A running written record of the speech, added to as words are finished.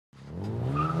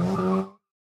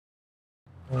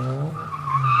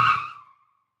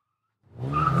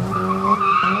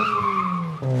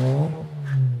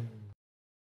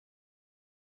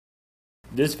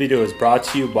This video is brought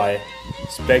to you by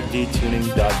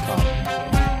SPECDTUNING.com.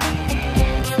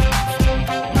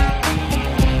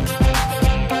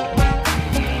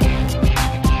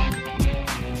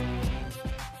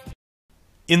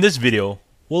 In this video,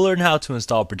 we'll learn how to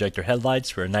install projector headlights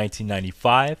for a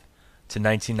 1995 to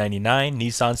 1999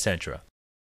 Nissan Sentra.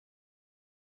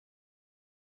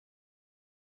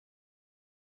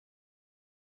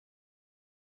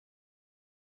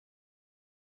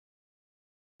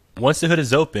 Once the hood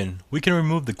is open, we can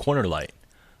remove the corner light.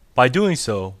 By doing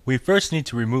so, we first need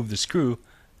to remove the screw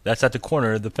that's at the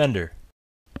corner of the fender.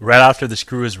 Right after the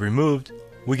screw is removed,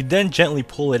 we can then gently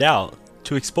pull it out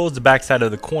to expose the back side of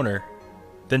the corner.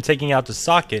 Then taking out the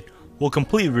socket will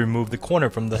completely remove the corner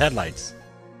from the headlights.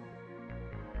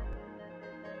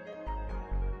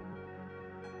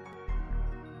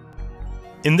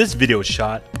 In this video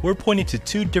shot, we're pointing to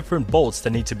two different bolts that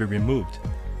need to be removed,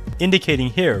 indicating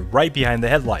here right behind the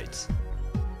headlights.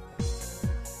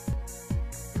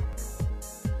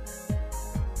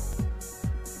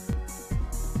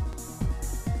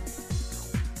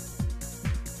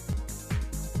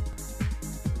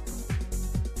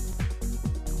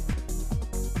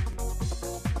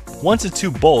 Once the two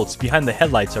bolts behind the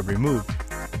headlights are removed,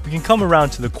 we can come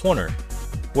around to the corner,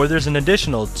 where there's an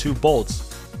additional two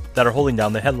bolts that are holding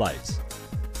down the headlights.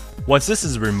 Once this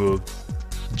is removed,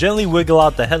 gently wiggle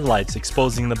out the headlights,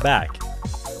 exposing the back.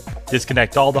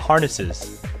 Disconnect all the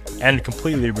harnesses, and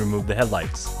completely remove the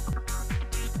headlights.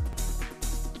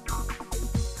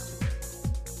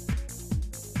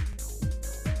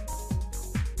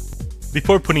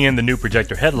 Before putting in the new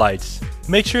projector headlights,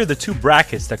 make sure the two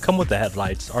brackets that come with the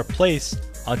headlights are placed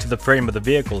onto the frame of the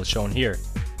vehicle as shown here.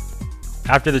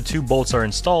 After the two bolts are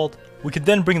installed, we can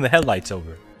then bring the headlights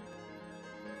over.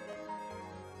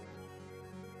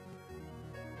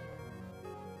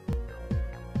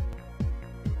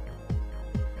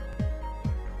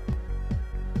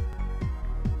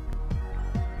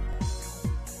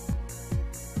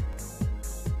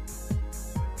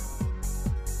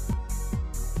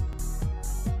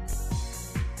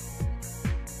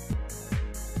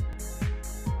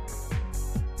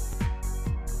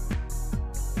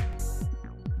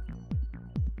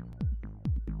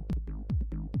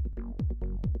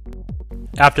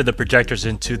 After the projector's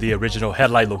into the original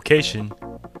headlight location,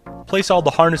 place all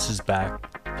the harnesses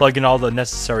back, plug in all the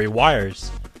necessary wires,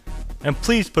 and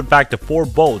please put back the 4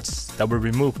 bolts that were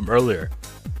removed from earlier,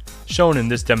 shown in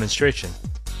this demonstration.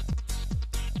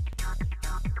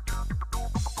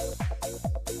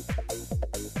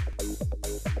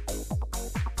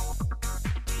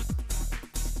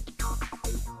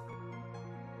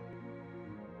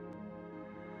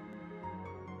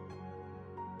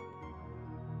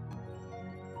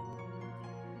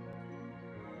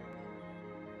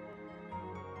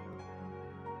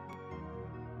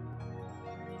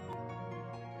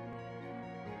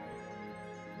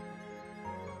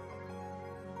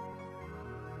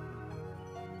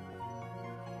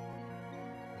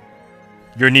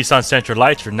 Your Nissan Sentra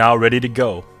lights are now ready to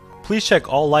go. Please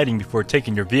check all lighting before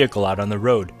taking your vehicle out on the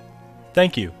road.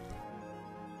 Thank you.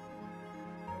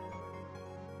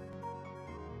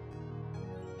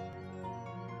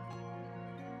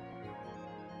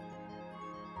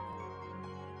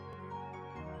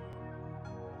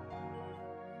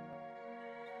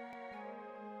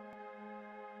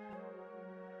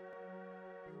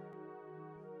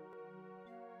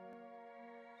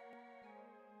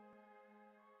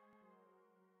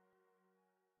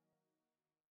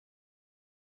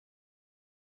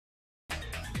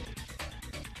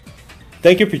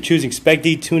 Thank you for choosing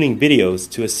SPECD Tuning videos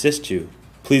to assist you.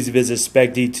 Please visit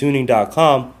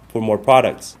SPECDTUNING.com for more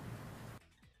products.